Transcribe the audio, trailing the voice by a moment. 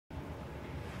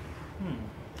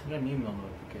I got an email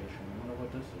notification. I wonder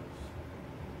what this is.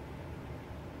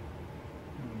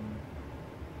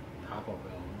 Taco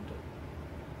Bell.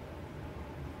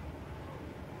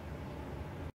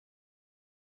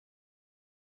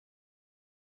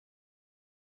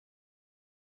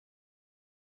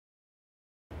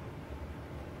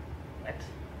 What?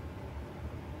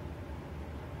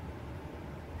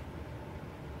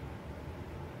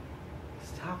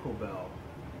 It's Taco Bell.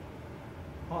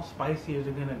 How spicy is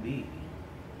it gonna be?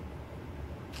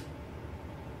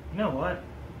 You know what?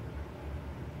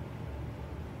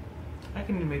 I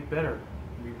can make better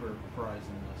Reaper fries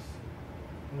than this.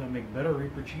 I'm gonna make better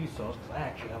Reaper cheese sauce because I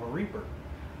actually have a Reaper.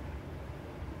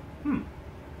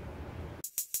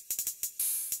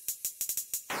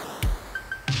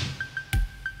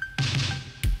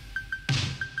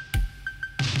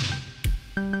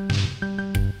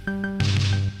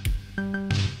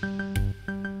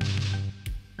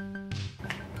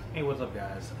 Hey, what's up,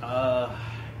 guys?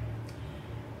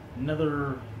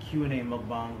 Another Q&A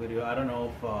mukbang video. I don't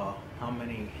know if how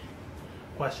many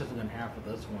questions I'm gonna have for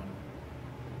this one.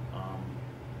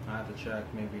 I have to check.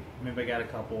 Maybe I got a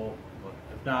couple, but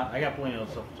if not, I got plenty of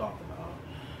stuff to talk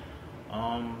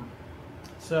about.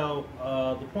 So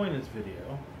the point of this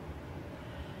video,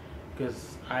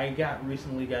 because I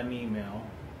recently got an email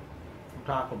from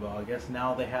Taco Bell. I guess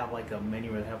now they have like a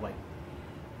menu where they have like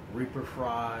Reaper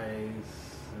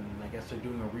fries, and I guess they're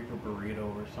doing a Reaper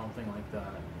burrito or something like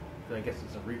that. I guess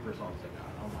it's a Reaper sauce they got.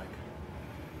 I'm like,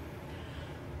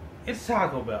 it's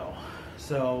Taco Bell,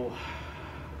 so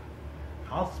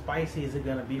how spicy is it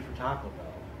gonna be for Taco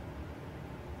Bell?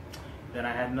 Then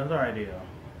I had another idea.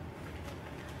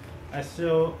 I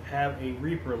still have a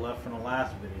Reaper left from the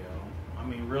last video. I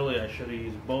mean, really, I should have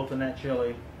used both in that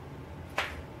chili.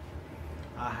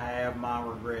 I have my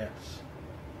regrets,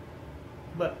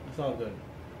 but it's all good.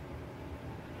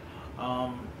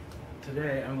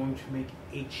 Today I'm going to make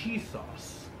a cheese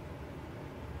sauce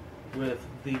with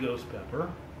the ghost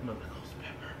pepper, no, the ghost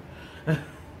pepper,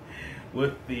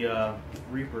 with the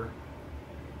Reaper,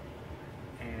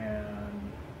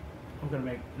 and I'm gonna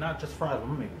make not just fries, I'm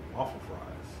gonna make waffle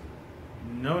fries.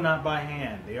 No, not by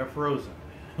hand, they are frozen,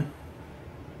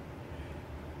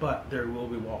 but there will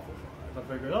be waffle fries. I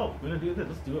figured, oh, we're gonna do this,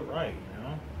 let's do it right, you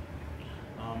know.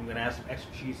 I'm gonna add some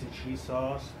extra cheese and cheese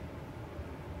sauce.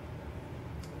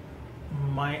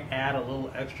 Might add a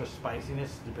little extra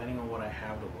spiciness depending on what I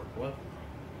have to work with.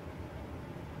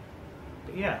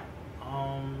 But yeah,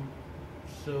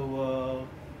 so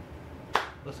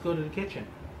let's go to the kitchen.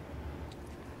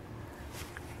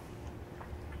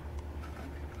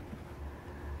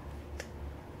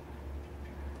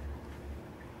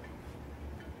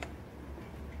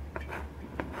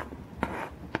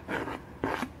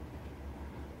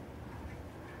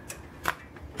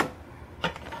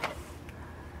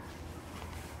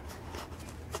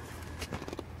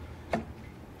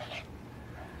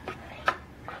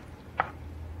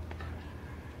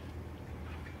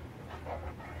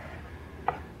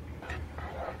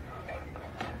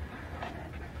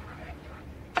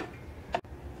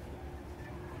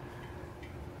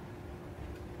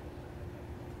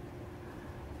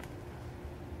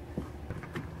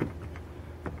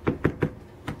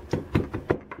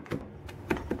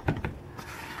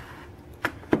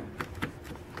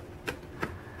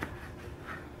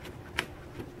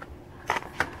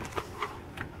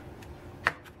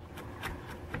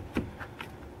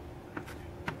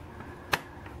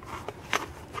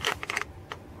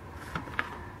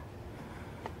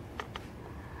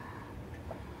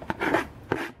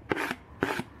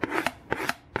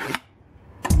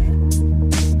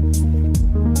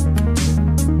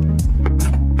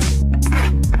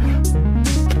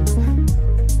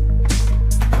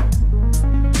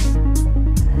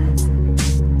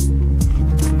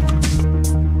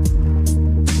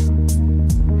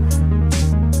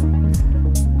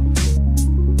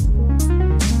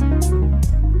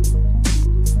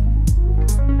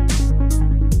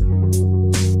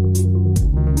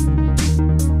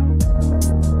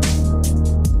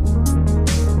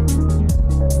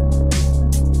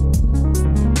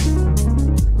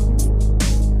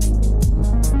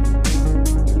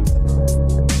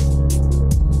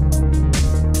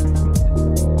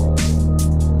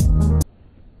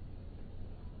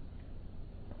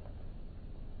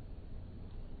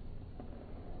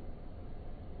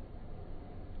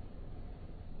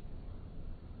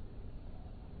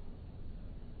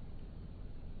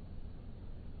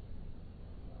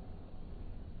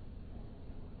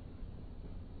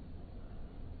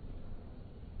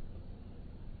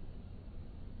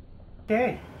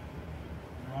 Okay.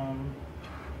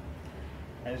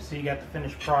 As you see, you got the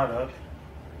finished product.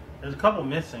 There's a couple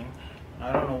missing.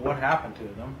 I don't know what happened to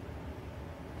them.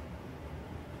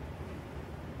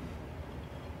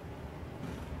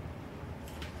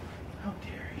 How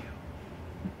dare you?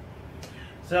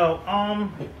 So,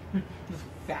 This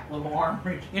fat little arm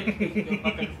right here.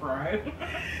 Fucking fried.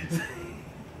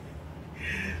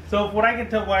 So what I can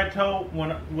tell,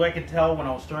 what I could tell when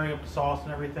I was stirring up the sauce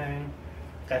and everything,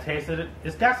 I tasted it.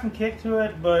 It's got some kick to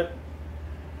it, but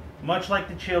much like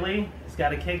the chili, it's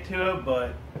got a kick to it,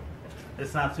 but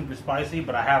it's not super spicy.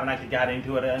 But I haven't actually got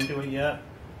into it yet,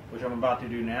 which I'm about to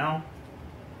do now.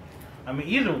 I mean,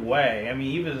 either way, I mean,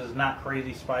 even if it's not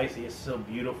crazy spicy, it's still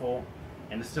beautiful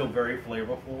and it's still very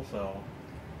flavorful. So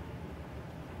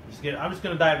I'm just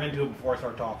gonna dive into it before I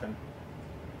start talking.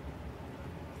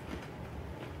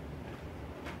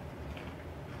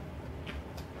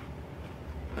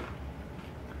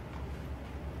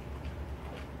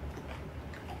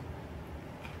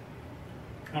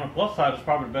 On the plus side, it's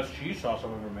probably the best cheese sauce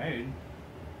I've ever made.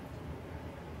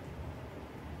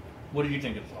 What did you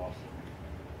think of the sauce?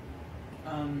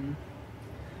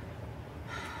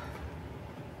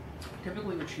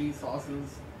 Typically with cheese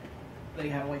sauces, they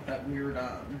have like that weird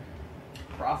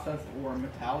processed or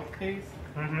metallic taste.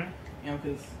 Mm-hmm. You know,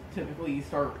 because typically you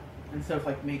start, instead of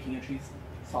like making a cheese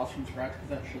sauce from scratch, because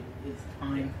that shit is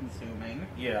time consuming.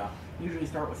 Yeah. Usually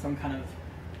start with some kind of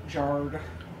jarred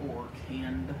or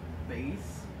canned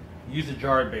base. Use a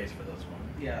jarred base for this one.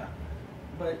 Yeah.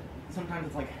 But sometimes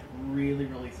it's like really,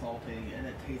 really salty and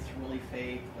it tastes really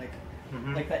fake. Like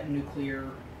that nuclear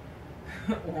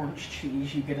orange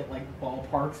cheese you get at like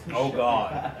ballparks and Oh shit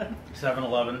god. like that.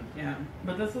 7-Eleven. Yeah.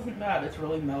 But this isn't bad. It's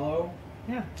really mellow.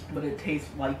 Yeah. But it tastes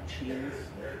like cheese.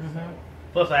 Mm-hmm.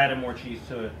 Plus, I added more cheese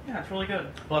to it. Yeah, it's really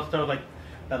good. Plus, there was like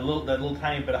that little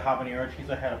tiny bit of habanero cheese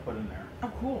I had to put in there.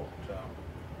 Oh, cool. So.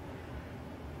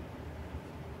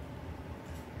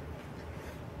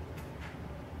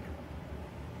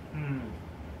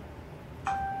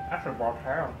 I should have brought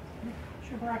half.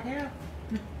 Should have brought half.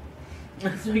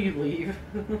 So you leave.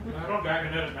 I don't back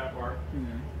and edit that part.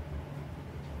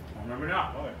 Well, maybe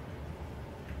not. Okay.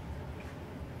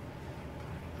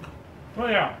 Well,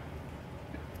 yeah.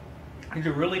 These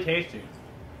are really tasty.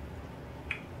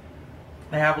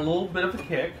 They have a little bit of a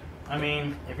kick. I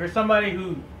mean, if you're somebody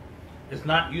who is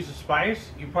not used to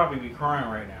spice, you'd probably be crying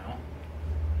right now.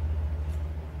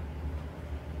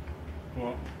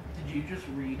 Well, Did you just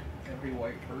read every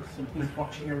white person who's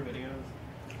watching your videos?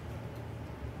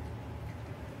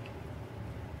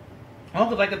 well,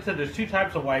 because like I said, there's two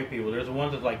types of white people. There's the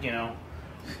ones that like, you know,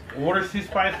 water's too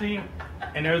spicy,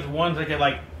 and there's ones that get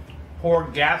like pour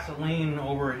gasoline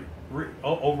over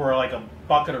like a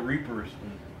bucket of Reapers.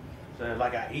 And so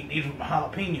like, I eat these with my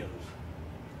jalapenos.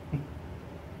 You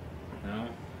know?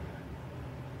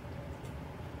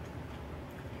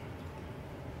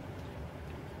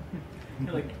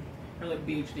 You're like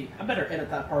BHD. I better edit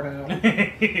that part out.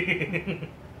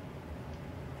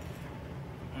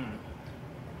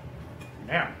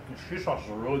 Damn, these cheese sauces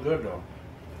are really good though.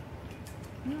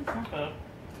 It's not bad.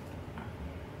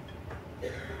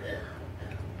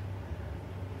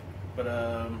 But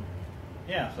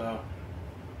yeah, so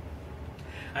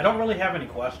I don't really have any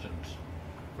questions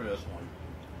for this one.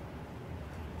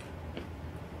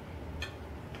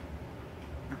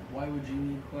 Why would you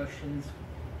need questions?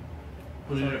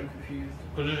 Because I'm confused.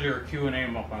 this is your Q&A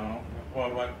mukbang.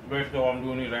 Well, like, basically all I'm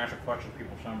doing is answer questions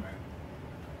people send me.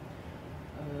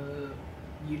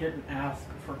 You didn't ask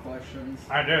for questions.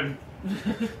 I did.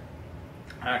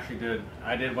 I actually did.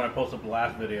 I did when I posted the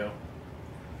last video.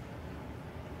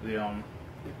 The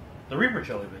Reaper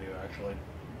Chili video, actually.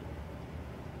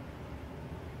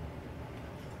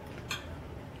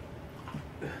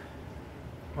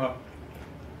 Well,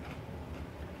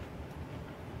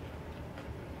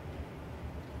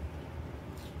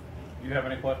 you have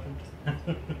any questions? No.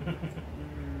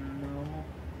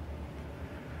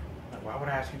 Why would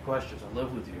I ask you questions? I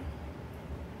live with you.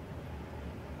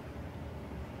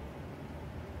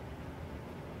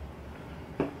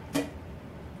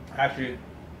 Actually,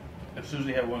 if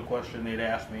Susie had one question they'd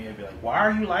ask me, I'd be like, why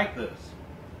are you like this?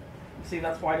 See,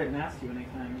 that's why I didn't ask you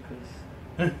anything,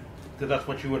 because... Because that's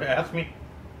what you would ask me?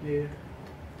 Yeah.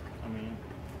 I mean,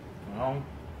 well,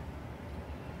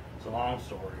 it's a long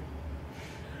story.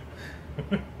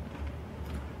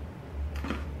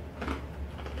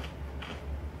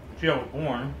 See, I was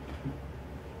born.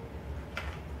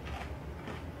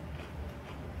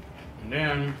 And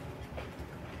then...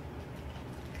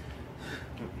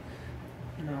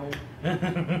 No.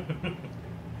 And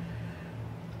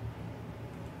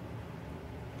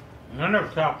I never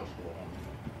stopped the school.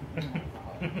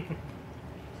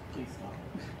 Please stop.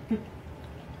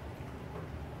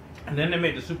 And then they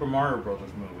made the Super Mario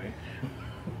Brothers movie.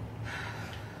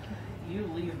 You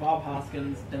leave Bob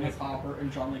Hoskins, Dennis Hopper,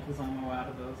 and John Leguizamo out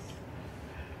of this.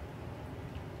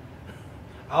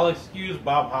 I'll excuse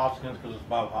Bob Hoskins because it's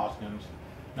Bob Hoskins.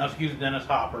 I'll excuse Dennis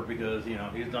Hopper because, you know,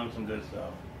 he's done some good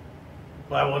stuff.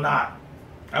 But I will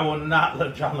not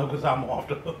let John Leguizamo off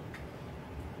the hook.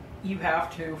 You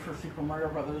have to for Super Mario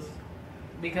Brothers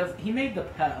because he made The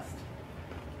Pest.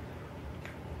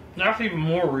 That's even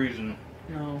more reason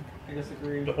No, I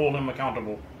disagree. to hold him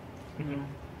accountable. No.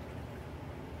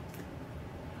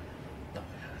 The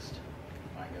Pest.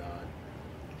 My God.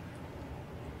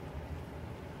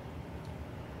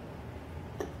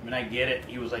 I mean, I get it.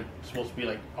 He was like supposed to be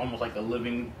like almost like a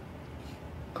living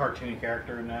cartoon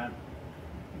character in that.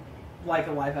 Like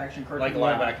a live action cartoon. Like a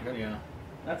live action, yeah.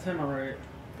 That's him, alright.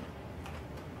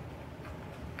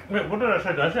 Wait, what did I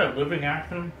say? Did I say a living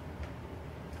action?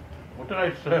 What did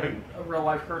I say? A real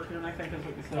life cartoon, I think is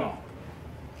what you said. No.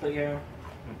 So yeah.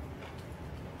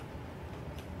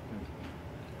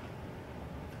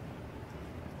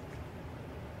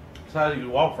 Decided to get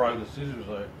waffle fries because Caesar was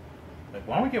like,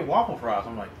 why don't we get waffle fries?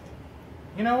 I'm like,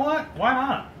 you know what? Why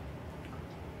not?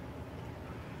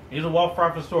 These are waffle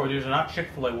fries for the store. These are not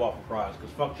Chick-fil-A waffle fries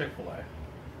because fuck Chick-fil-A.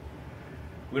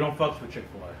 We don't fucks with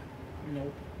Chick-fil-A.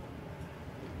 Nope.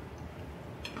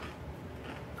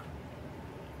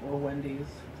 Or Wendy's.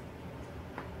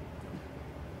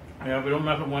 Yeah, we don't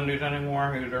mess with Wendy's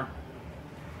anymore either.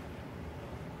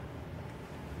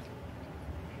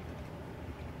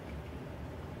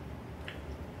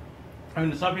 I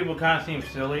mean, some people kind of seem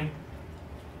silly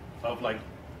of like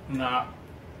not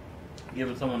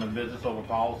giving someone a business over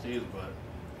policies, but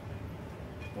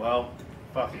well,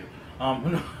 fuck you.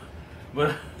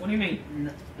 But What do you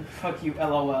mean? Fuck you,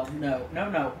 LOL. No, no,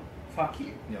 no. Fuck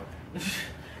you. no.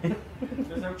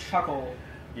 There's no chuckle.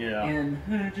 Yeah. And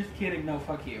just kidding. No,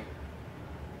 fuck you.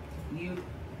 You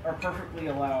are perfectly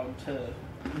allowed to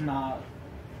not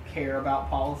care about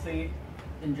policy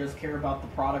and just care about the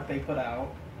product they put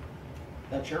out.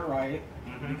 That's your right.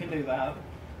 Mm-hmm. You can do that.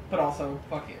 But also,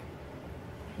 fuck you.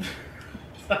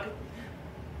 That's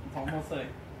all I'm gonna say.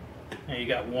 Yeah, you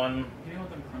got one. Do you know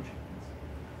what them crunchy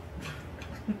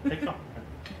ones? Take some.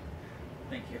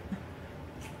 Thank you.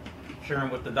 Sharing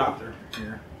with the doctor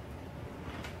here,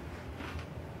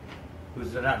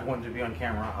 who's not going to be on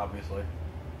camera, obviously,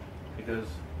 because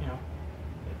you know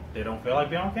they don't feel like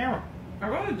being on camera. I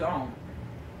really don't.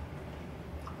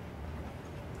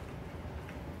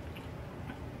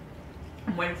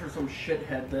 I'm waiting for some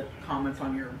shithead that comments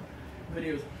on your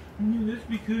videos. That's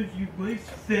because you waste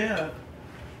fat.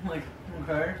 I'm like,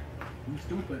 okay, I'm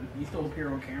stupid. You still appear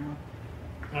on camera.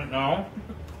 No.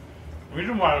 The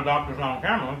reason why the doctor's not on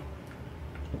camera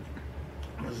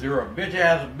is you're a bitch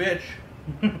ass bitch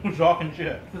who's talking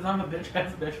shit. Because I'm a bitch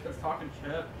ass bitch that's talking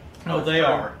shit. No, That's they true.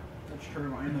 are. That's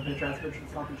true. I am a bitch ass bitch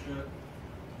that's talking shit.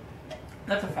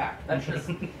 That's a fact. That's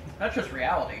just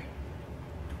reality.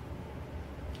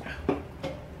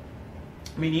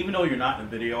 I mean, even though you're not in the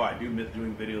video, I do miss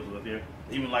doing videos with you.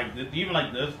 Even like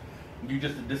this, you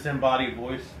just a disembodied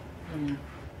voice,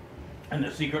 and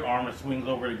the secret arm that swings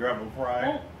over to grab a fry.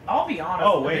 Well, I'll be honest.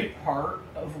 Oh, a wait. big part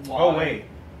of why. Oh wait.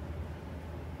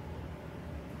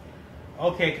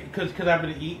 Okay, because I've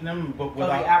been eating them, but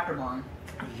without. the afterburn.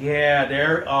 Yeah,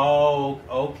 they're. Oh,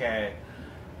 okay.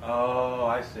 Oh,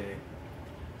 I see.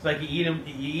 It's like you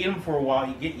eat them for a while,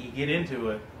 you get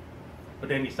into it, but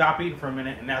then you stop eating for a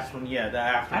minute, and that's when the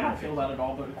after. I don't feel that at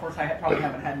all, but of course I probably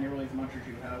haven't had nearly as much as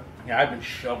you have. Yeah, I've been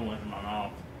shoveling it in my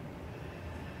mouth.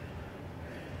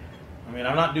 I mean,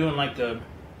 I'm not doing like the,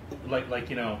 like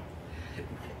you know,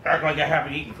 act like I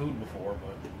haven't eaten food before,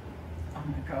 but. Oh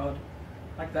my god.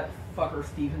 Like that fucker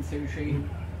Steven Sushi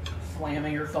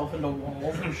slamming herself into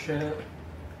walls and shit.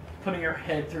 Putting her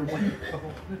head through windows.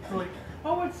 It's like,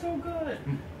 oh, it's so good.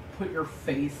 Put your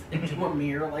face into a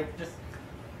mirror, like just.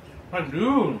 My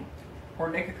dude.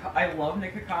 Or I love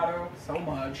Nick Ocado so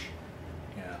much.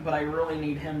 Yeah. But I really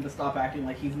need him to stop acting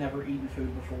like he's never eaten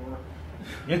food before.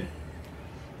 Yeah.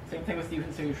 Same thing with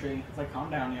Steven Sushi. It's like, calm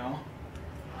down, y'all.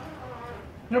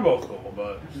 They're both cool,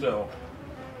 but still.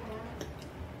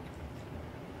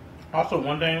 Also,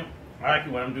 one thing I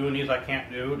like when I'm doing these, I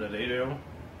can't do that they do.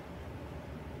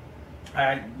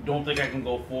 I don't think I can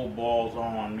go full balls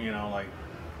on, you know, like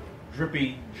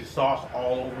drippy sauce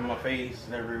all over my face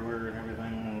and everywhere and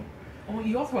everything. Well,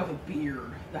 you also have a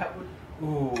beard. That would.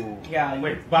 Ooh. Yeah.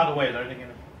 Wait, by the way, is everything in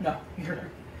it? No, you're.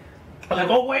 I was like,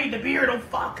 oh wait, the beard, oh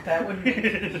fuck. That would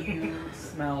make you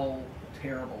smell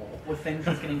terrible with things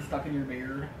just getting stuck in your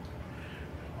beard.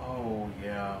 Oh,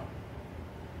 yeah.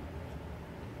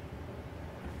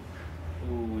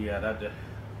 Ooh, yeah, that did.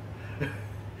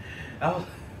 I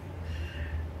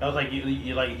was like you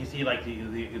see like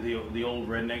the old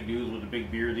redneck dudes with the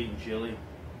big beards eating chili,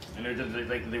 and they're just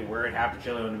like they wear half the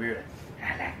chili on the beard.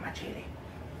 I like my chili.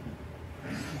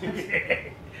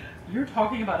 You're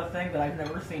talking about a thing that I've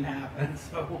never seen happen.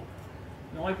 So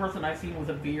the only person I've seen with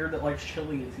a beard that likes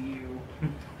chili is you.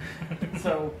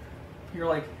 So you're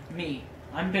like me.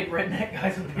 I'm big redneck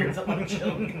guys with beards that like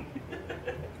chili.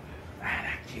 I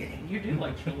like chili. You do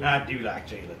like chili. I do like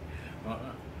chili.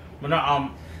 But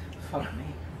no, Fuck me.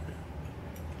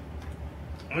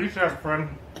 I used to have a friend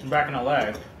back in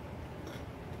LA.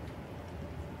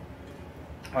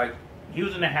 Like, he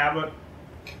was in the habit,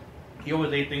 he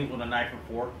always ate things with a knife and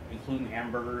fork, including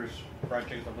hamburgers, fried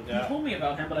chicken, stuff like that. You told me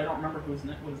about him, but I don't remember what his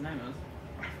name is.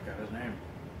 I forgot his name.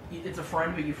 It's a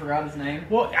friend, but you forgot his name?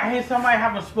 Well, I had somebody I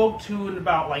haven't spoke to in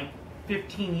about, like,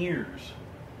 15 years.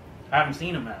 I haven't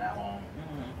seen him that long.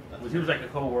 He was like a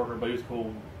co-worker, but he was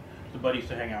cool. He's a buddy used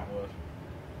to hang out with.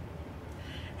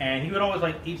 And he would always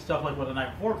like eat stuff like with a knife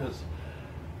and fork, because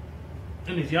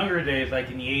in his younger days,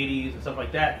 like in the 80s and stuff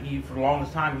like that, he for the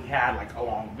longest time he had like a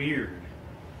long beard,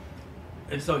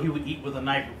 and so he would eat with a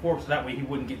knife and fork, so that way he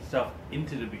wouldn't get stuff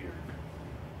into the beard.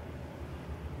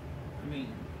 I mean,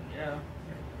 yeah.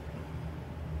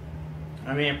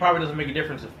 I mean, it probably doesn't make a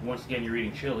difference if once again you're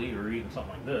eating chili or eating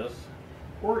something like this.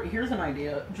 Or here's an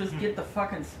idea: just get the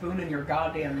fucking spoon in your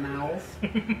goddamn mouth.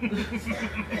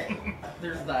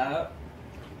 There's that.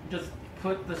 Just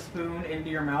put the spoon into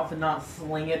your mouth and not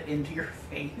sling it into your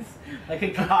face like a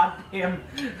goddamn,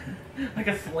 like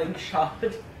a slingshot.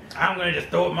 I'm gonna just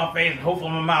throw it in my face and hopefully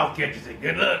my mouth catches it.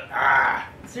 Good luck. Ah.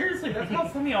 Seriously, that's how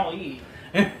some of y'all eat.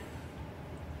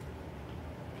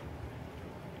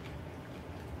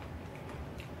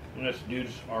 Yes,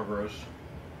 dudes are gross.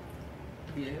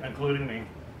 Yeah. Including me.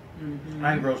 Mm-hmm.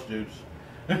 I'm gross dudes.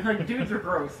 Like, dudes are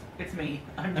gross. It's me.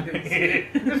 I'm dudes.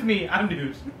 It's me. I'm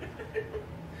dudes.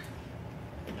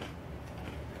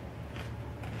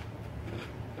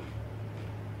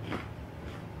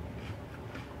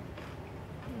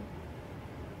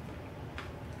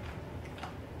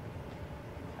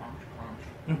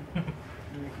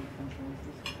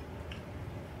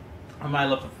 I might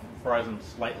have left the fries in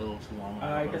slightly a little too long.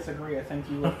 I disagree. I think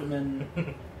you left them in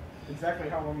exactly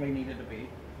how long they needed to be.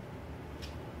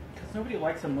 Because nobody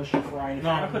likes a mushy fry. If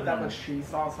you're going to put that much cheese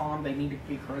sauce on, they need to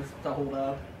be crisp to hold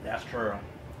up. That's true.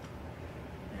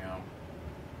 You know,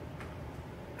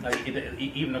 like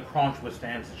even the crunch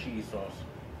withstands the cheese sauce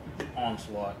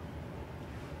onslaught.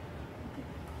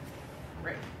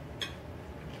 Right.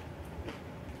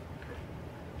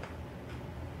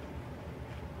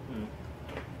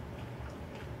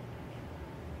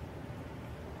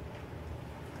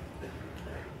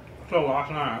 So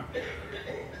last night,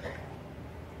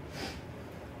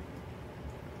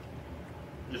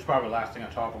 this is probably the last thing I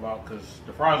talk about because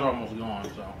the fries are almost gone.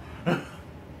 So,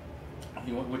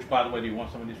 which, by the way, do you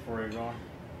want some of these before you're gone?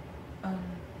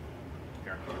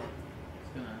 Here.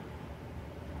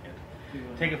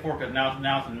 Take a fork, because now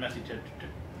it's in messy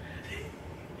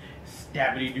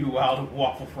stabbity do wild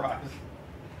waffle fries.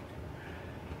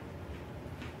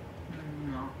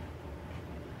 No.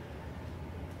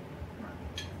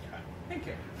 Thank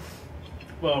you.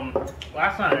 Well,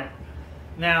 last night,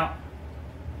 now,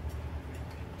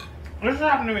 this has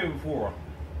happened to me before.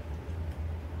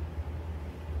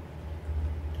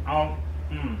 Ooh,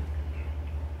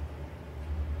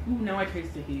 now I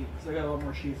taste the heat because I got a lot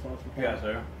more cheese sauce. Yeah,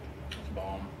 sir. It's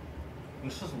bomb.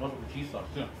 This is wasn't with cheese sauce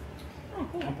too. Oh,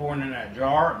 cool. I'm pouring it in that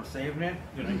jar. I'm saving it.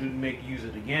 Gonna use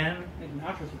it again. Make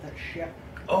nachos with that shit.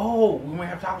 Oh, we might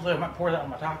have tacos later. I might pour that on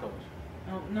my tacos.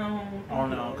 Oh no. Oh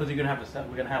no, because you're gonna have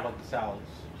we're gonna have like the salads.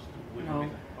 No.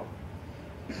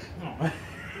 Oh.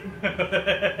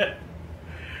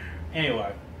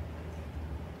 Anyway,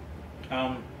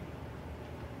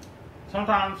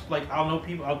 sometimes like I'll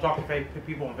talk to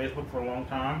people on Facebook for a long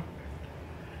time,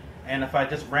 and if I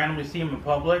just randomly see them in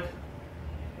public,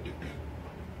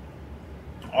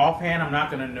 offhand I'm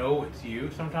not gonna know it's you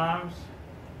sometimes,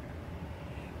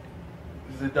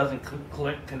 because it doesn't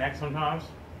connect sometimes.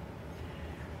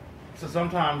 So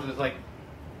sometimes it's like,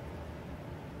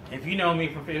 if you know me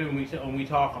from when we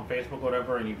talk on Facebook or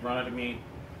whatever, and you've run into me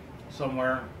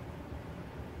somewhere,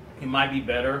 it might be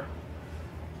better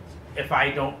if I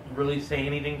don't really say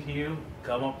anything to you.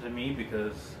 Come up to me,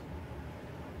 because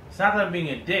it's not that I'm being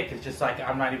a dick. It's just like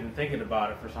I'm not even thinking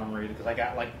about it for some reason, because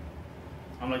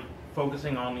I'm like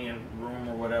focusing on the room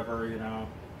or whatever, you know.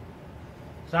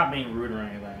 It's not being rude or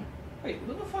anything. Wait,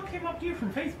 who the fuck came up to you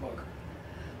from Facebook?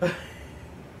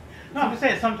 No, I'm just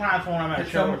saying sometimes when I'm at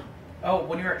shows. Oh,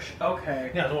 when you're at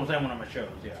okay. Yeah, that's what I'm saying when I'm at shows.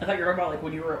 I Yeah. thought you were about like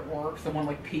when you were at work, someone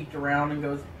like peeked around and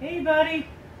goes, "Hey, buddy."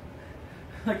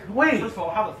 Like, Wait. First of all,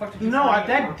 how the fuck did you? No, find me at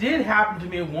that work? did happen to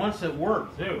me once at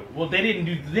work too. Well, they didn't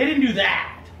do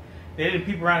that. They didn't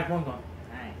peep around the corner going,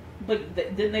 "Hey." Like,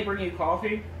 didn't they bring you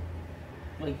coffee?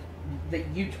 Like, that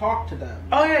you talked to them?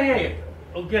 Oh yeah.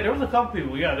 Okay, there was a couple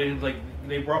people. Yeah,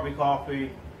 they brought me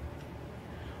coffee.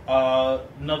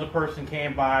 Another person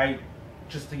came by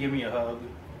just to give me a hug.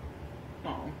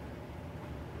 Oh,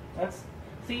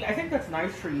 see, I think that's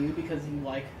nice for you because you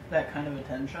like that kind of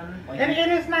attention. Like, And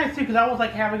it's nice too because I was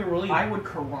like having a really. I would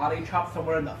karate chop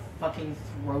someone in the fucking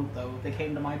throat though if they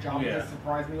came to my job Yeah. to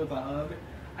surprise me with a hug.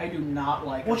 I do not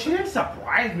like. Well, she didn't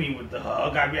surprise me with the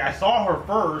hug. I mean, I saw her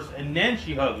first, and then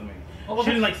she hugged me. Oh,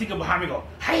 She didn't like sneak up behind me and go,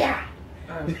 "Hiya!"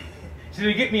 Uh, She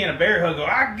didn't get me in a bear hug. Go,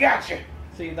 "I got you."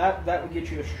 see, that would get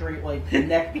you a straight like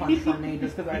neck punch from me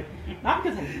just because not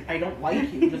because I don't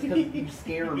like you, just because you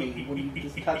scare me when you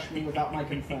just touch me without my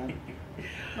consent.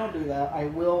 Don't do that. I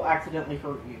will accidentally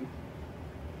hurt you.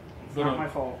 It's not my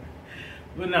fault.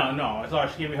 But no, I saw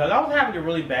she gave me a hug. I was having a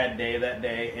really bad day that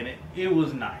day, and it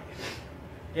was nice.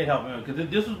 It helped me because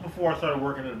this was before I started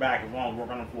working in the back. As long as I was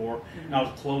working on the floor, and I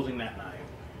was closing that night.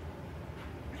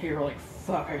 You're like,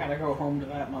 fuck, I gotta go home to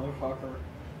that motherfucker.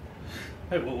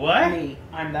 Hey, what? Me,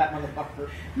 I'm that motherfucker.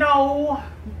 No.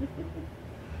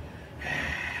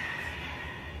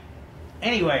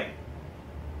 Anyway.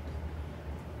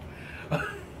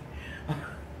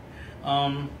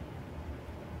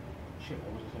 Shit,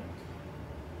 what was I saying?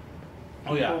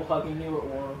 Oh yeah. People hugging you at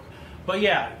work. But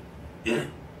yeah.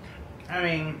 I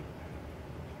mean,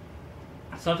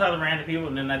 sometimes I ran into people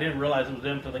and then I didn't realize it was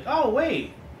them until like, oh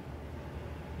wait.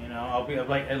 You know, I'll be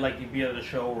like you'd be at a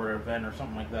show or an event or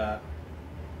something like that.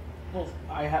 Well,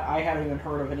 I haven't even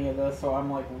heard of any of this, so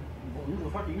I'm like, well, who the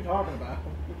fuck are you talking about?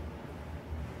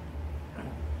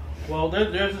 Well,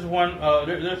 there's this one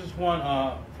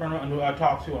friend who I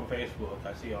talk to on Facebook.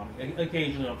 I see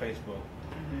occasionally on Facebook,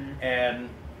 and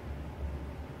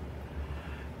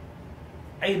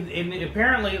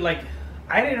apparently, like,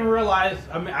 I didn't realize.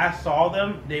 I mean, I saw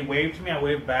them. They waved to me. I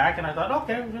waved back, and I thought,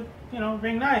 okay, you know,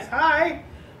 being nice. Hi,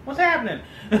 what's happening?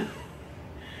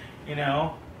 You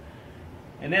know.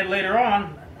 And then later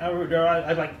on, I didn't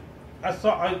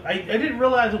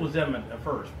realize it was them at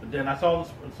first, but then I saw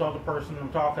the person I'm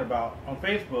talking about on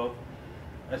Facebook.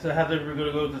 I said, "How they were going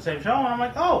to go to the same show?" And I'm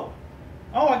like, "Oh,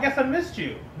 I guess I missed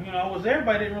you. You know, I was there,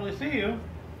 but I didn't really see you."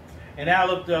 And now I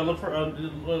looked for a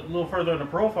little further in the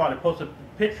profile. They posted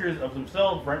pictures of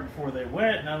themselves right before they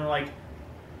went, and I'm like,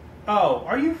 "Oh,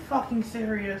 are you fucking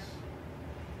serious?"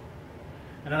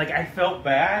 And then, like, I felt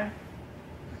bad.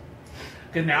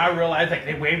 Because now I realize, like,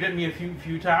 they waved at me a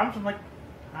few times. I'm like,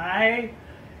 hi.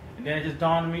 And then it just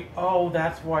dawned on me, oh,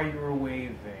 that's why you were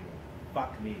waving.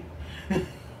 Fuck me.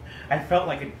 I felt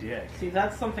like a dick. See,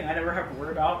 that's something I never have to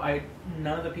worry about.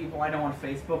 None of the people I know on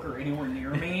Facebook are anywhere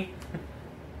near me.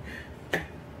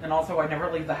 And also, I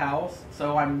never leave the house,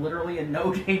 so I'm literally in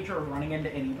no danger of running into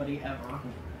anybody ever.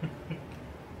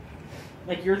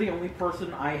 Like, you're the only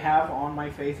person I have on my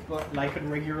Facebook that I can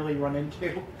regularly run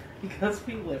into. Because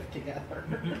we live together.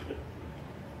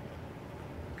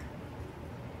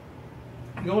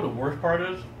 You know what the worst part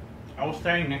is? I was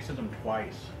standing next to them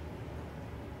twice.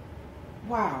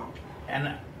 Wow.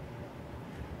 And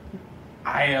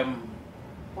I am...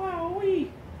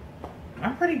 Wowee.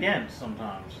 I'm pretty dense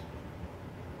sometimes.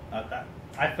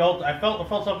 I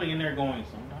felt something in there going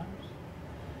sometimes.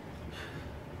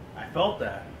 I felt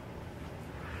that.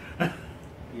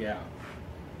 Yeah.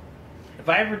 If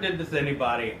I ever did this to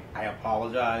anybody, I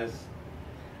apologize.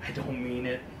 I don't mean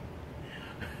it.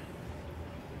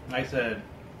 Like I said,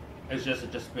 it's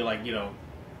just be like, you know,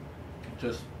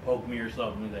 just poke me or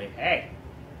something and say, hey,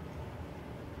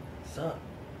 what's up?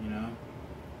 You know?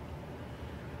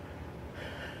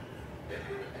 Yeah.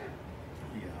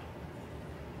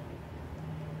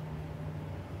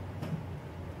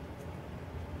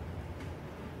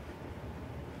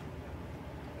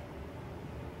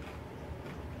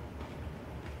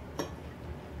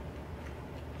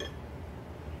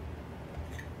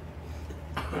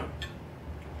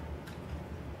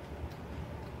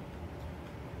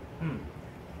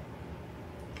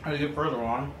 As you get further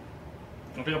on,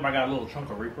 I think I got a little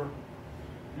chunk of Reaper.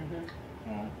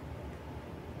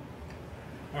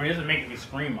 I mean, it doesn't make me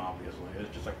scream, obviously.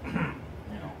 It's just like, you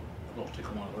know, a little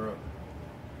tickle on the throat.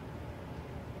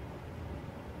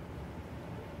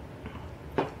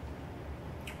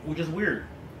 Which is weird.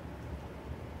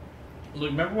 Look,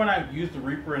 remember when I used the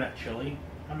Reaper in that chili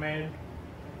I made?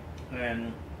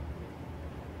 And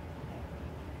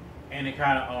it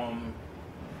kind of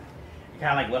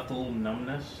kind of like left a little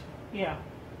numbness. Yeah,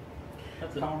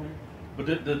 that's common. But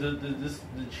did the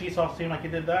cheese sauce seem like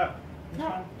it did that?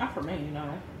 No, not for me,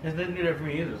 no. It didn't do that for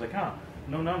me either. It's like, huh,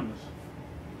 no numbness.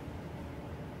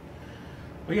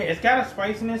 But yeah, it's got a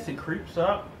spiciness. It creeps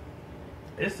up.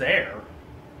 It's there.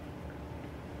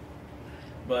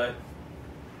 But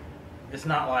it's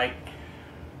not like...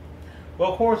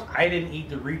 Well, of course, I didn't eat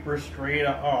the Reaper straight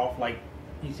off like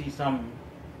you see some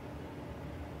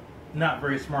not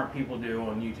very smart people do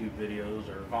on YouTube videos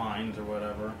or Vines or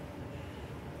whatever.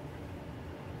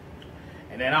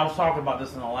 And then I was talking about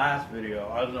this in the last video.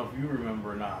 I don't know if you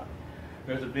remember or not.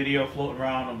 There's a video floating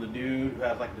around of the dude who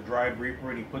has like the dried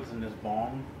Reaper and he puts in this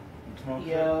bong and smokes it.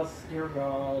 Yes, dear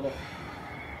God.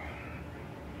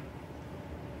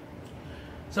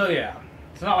 So yeah,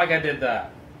 it's not like I did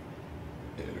that.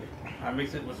 I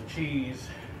mixed it with some cheese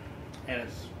and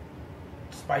it's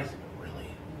spicy, but really,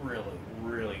 really,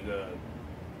 really good.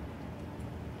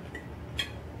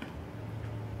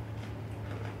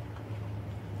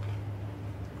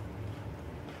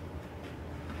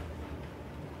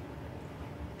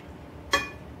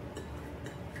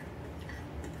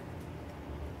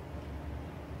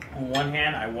 On one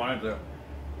hand, I wanted to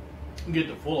get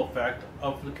the full effect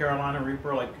of the Carolina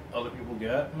Reaper like other people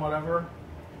get and whatever.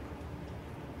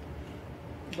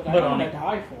 But I don't want to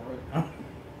die for it.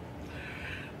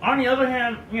 On the other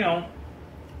hand, you know,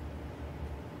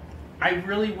 I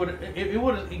really would. It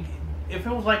would. If it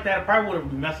was like that, it probably would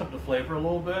have messed up the flavor a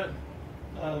little bit.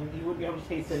 You wouldn't be able to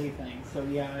taste anything. So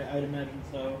yeah, I'd imagine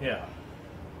so. Yeah.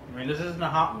 I mean, this isn't a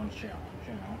hot ones challenge,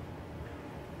 you know.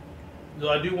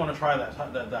 Though I do want to try that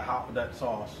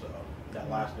sauce, that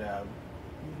last dab.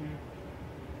 Mm-hmm.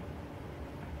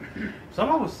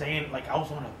 Someone was saying, like, I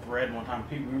was on a thread one time.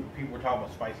 People were talking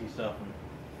about spicy stuff, and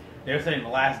they were saying the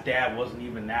last dab wasn't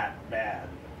even that bad.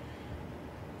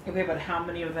 Okay, but how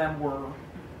many of them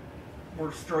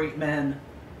were straight men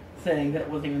saying that it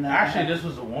wasn't even that Actually, bad? this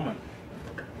was a woman.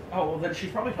 Oh, well, then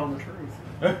she's probably telling the truth.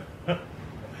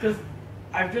 Because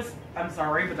I'm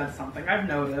sorry, but that's something I've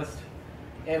noticed.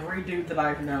 Every dude that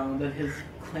I've known that has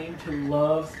claimed to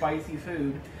love spicy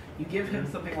food, you give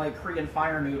him something like Korean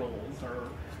fire noodles or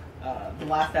the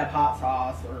last dab hot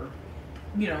sauce or,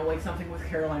 you know, like something with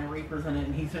Carolina Reapers in it,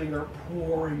 and he's sitting there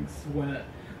pouring sweat.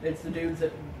 It's the dudes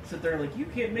that sit there like, you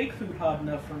can't make food hot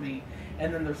enough for me.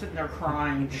 And then they're sitting there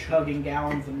crying, chugging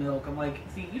gallons of milk. I'm like,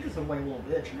 see, you just a white little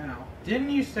bitch now. Didn't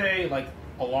you say, like,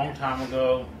 a long time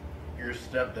ago, your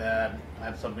stepdad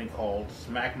had something called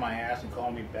Smack My Ass and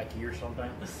Call Me Becky or something?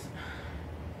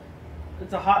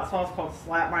 It's a hot sauce called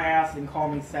Slap My Ass and Call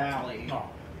Me Sally.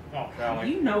 Oh, Sally.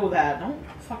 You know that. Don't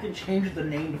fucking change the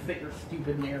name to fit your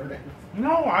stupid narrative.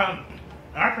 No, I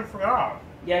actually forgot.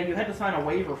 Yeah, you had to sign a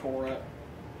waiver for it.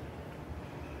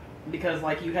 Because,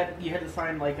 like, you had to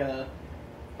sign, like, a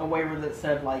waiver that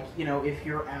said, like, you know, if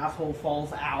your asshole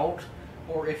falls out,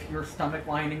 or if your stomach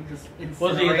lining just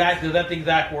incinerates. Is that the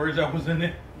exact words that was in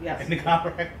it? Yes. In the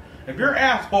contract? If your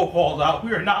asshole falls out,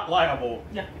 we are not liable.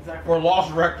 Yeah, exactly. For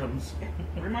lost rectums. Yeah,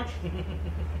 pretty much.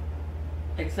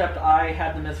 Except I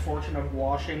had the misfortune of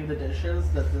washing the dishes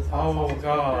that this hot sauce was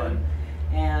cooked in,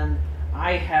 and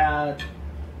I had,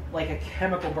 like, a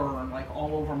chemical burn, like,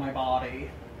 all over my body.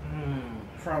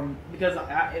 Because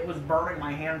it was burning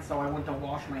my hands, so I went to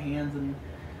wash my hands,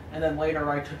 and then later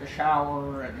I took a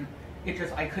shower, and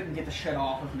I couldn't get the shit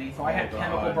off of me, so I had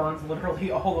chemical burns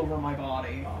literally all over my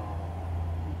body.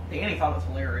 Danny thought it was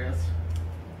hilarious.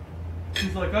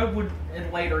 He's like,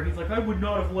 and later he's like, I would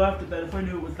not have laughed at that if I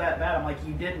knew it was that bad. I'm like,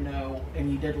 you did know,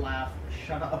 and you did laugh.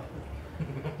 Shut up.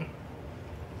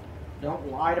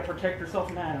 Don't lie to protect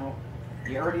yourself now.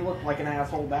 You already looked like an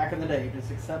asshole back in the day.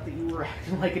 Just accept that you were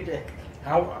acting like a dick.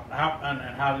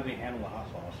 How did he handle the hot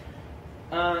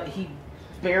sauce? He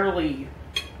barely,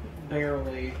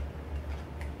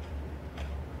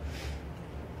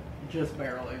 just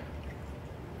barely.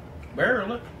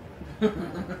 Barely.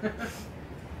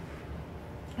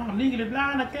 I'm legally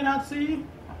blind, I cannot see.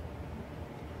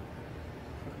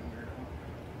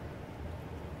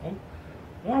 I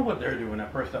wonder what they're doing,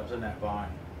 that person that was in that vine.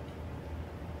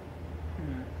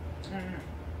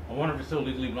 I wonder if it's still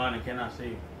legally blind and cannot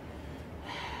see.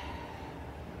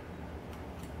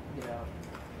 Yeah.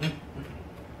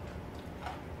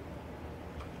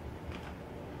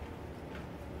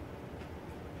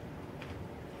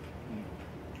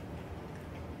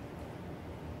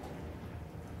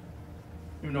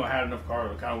 Even though I had enough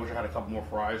carbs, I kind of wish I had a couple more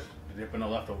fries to dip in the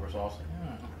leftover sauce.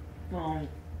 Well,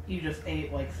 you just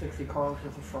ate like 60 carbs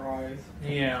worth of fries.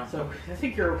 Yeah. So I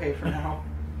think you're okay for now.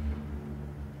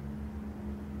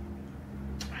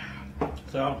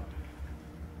 So,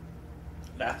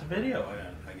 that's the video,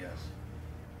 I guess.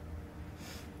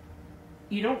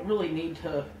 you don't really need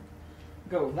to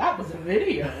go, that was a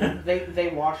video. They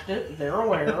watched it. They're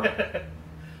aware.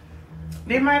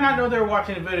 They might not know they were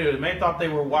watching a video. They may have thought they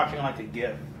were watching like a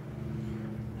GIF.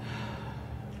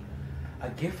 A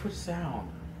GIF with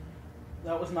sound.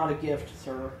 That was not a gift,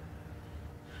 sir.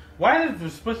 Why did for a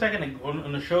split second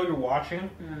on the show you're watching,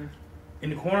 in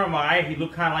the corner of my eye, he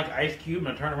looked kind of like Ice Cube, and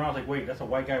I turned around, I was like, wait, that's a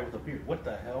white guy with a beard. What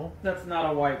the hell? That's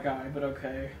not a white guy, but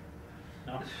okay.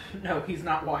 No? No, he's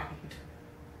not white.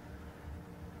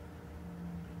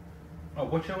 Oh,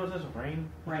 what show is this? Rain?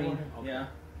 Rain, Okay. yeah.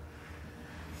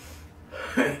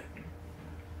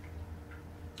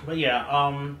 But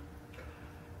yeah,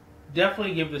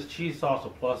 definitely give this cheese sauce a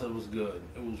plus. It was good.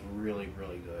 It was really,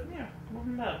 really good. Yeah,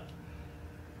 wasn't bad.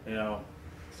 You know,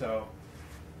 so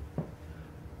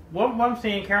what I'm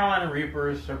seeing, Carolina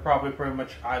Reapers are probably pretty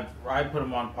much. I put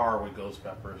them on par with ghost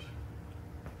peppers.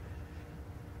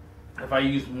 If I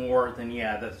use more, then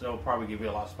yeah, that'll probably give you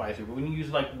a lot spicier. But when you use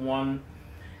like one,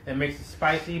 it makes it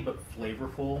spicy but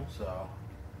flavorful. So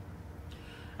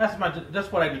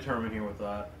that's what I determined here with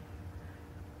that.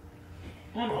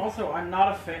 And also, I'm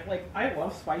not a fan. Like, I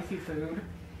love spicy food.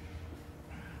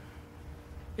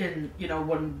 And, you know,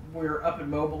 when we're up in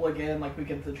Mobile again, like, we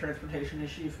get the transportation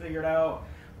issue figured out,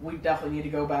 we definitely need to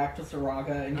go back to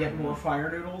Saraga and get more fire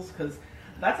noodles, because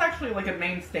that's actually, like, a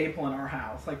main staple in our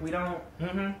house. Like, we don't...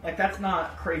 Like, that's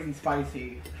not crazy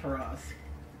spicy for us.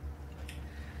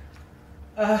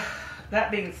 That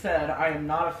being said, I am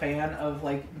not a fan of,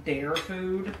 like, dare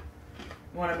food.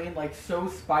 You know what I mean? Like, so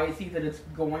spicy that it's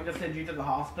going to send you to the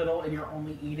hospital and you're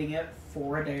only eating it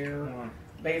for a dare.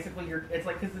 Basically, it's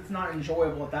like, because it's not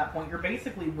enjoyable at that point, you're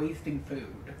basically wasting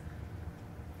food.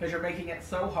 Because you're making it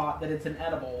so hot that it's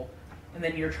inedible, and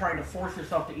then you're trying to force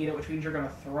yourself to eat it, which means you're going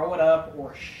to throw it up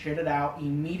or shit it out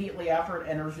immediately after it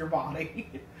enters your body.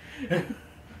 And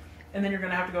then you're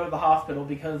going to have to go to the hospital,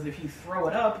 because if you throw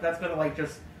it up, that's going to, like,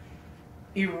 just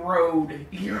erode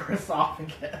your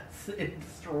esophagus and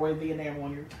destroy the enamel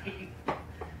on your teeth.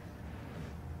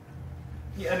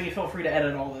 Yeah, I mean, feel free to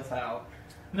edit all this out.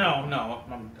 No, I'm not.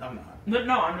 But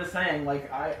no, I'm just saying,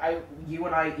 like, you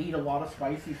and I eat a lot of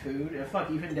spicy food. Fuck,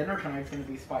 even dinner tonight's gonna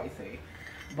be spicy.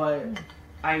 But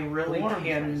I really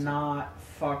cannot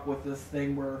fuck with this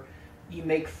thing where you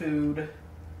make food.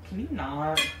 Can you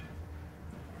not?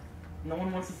 No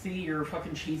one wants to see your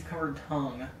fucking cheese-covered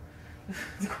tongue.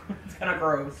 It's kind of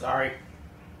gross. Sorry.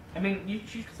 I mean, you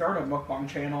should start a mukbang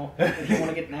channel if you want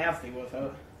to get nasty with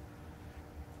it.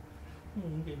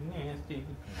 Get nasty.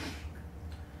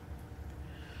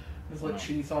 Just let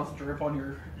cheese sauce drip on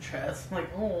your chest. Like,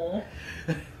 oh.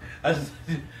 Just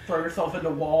throw yourself into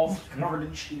walls covered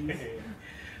in cheese.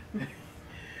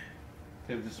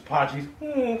 There's a pot cheese.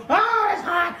 Ah, it's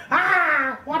hot!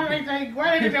 Ah! What did they think?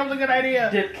 Why did they think that was a good idea?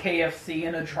 Dip KFC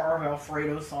in a jar of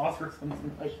Alfredo sauce or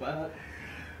something like that.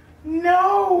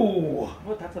 No!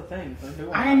 What? That's a thing. They're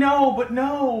doing I know, but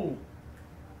no.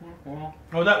 Well,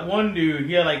 Oh, that one dude,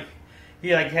 he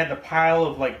had the pile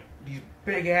of like these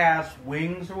big ass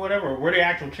wings or whatever. Or were they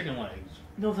actual chicken legs?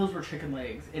 no, those were chicken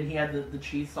legs, and he had the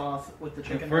cheese sauce with the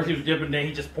chicken. First legs. he was dipping, then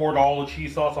he just poured all the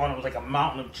cheese sauce on. It was like a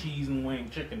mountain of cheese and wing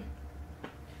chicken.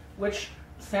 Which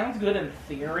sounds good in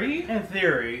theory. In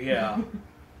theory, yeah.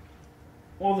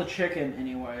 Well, the chicken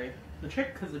anyway.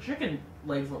 Because the chicken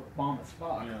legs look bomb as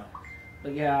fuck. Yeah.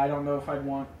 But yeah, I don't know if I'd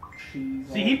want cheese.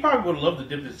 See, he probably would have loved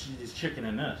to dip his chicken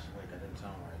in this. Wait, that didn't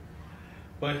sound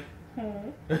right. But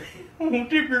oh,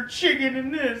 dip your chicken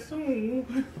in this.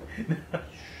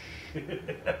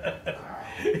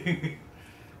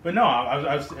 But no,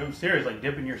 I was serious. Like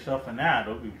dipping yourself in that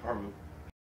would be probably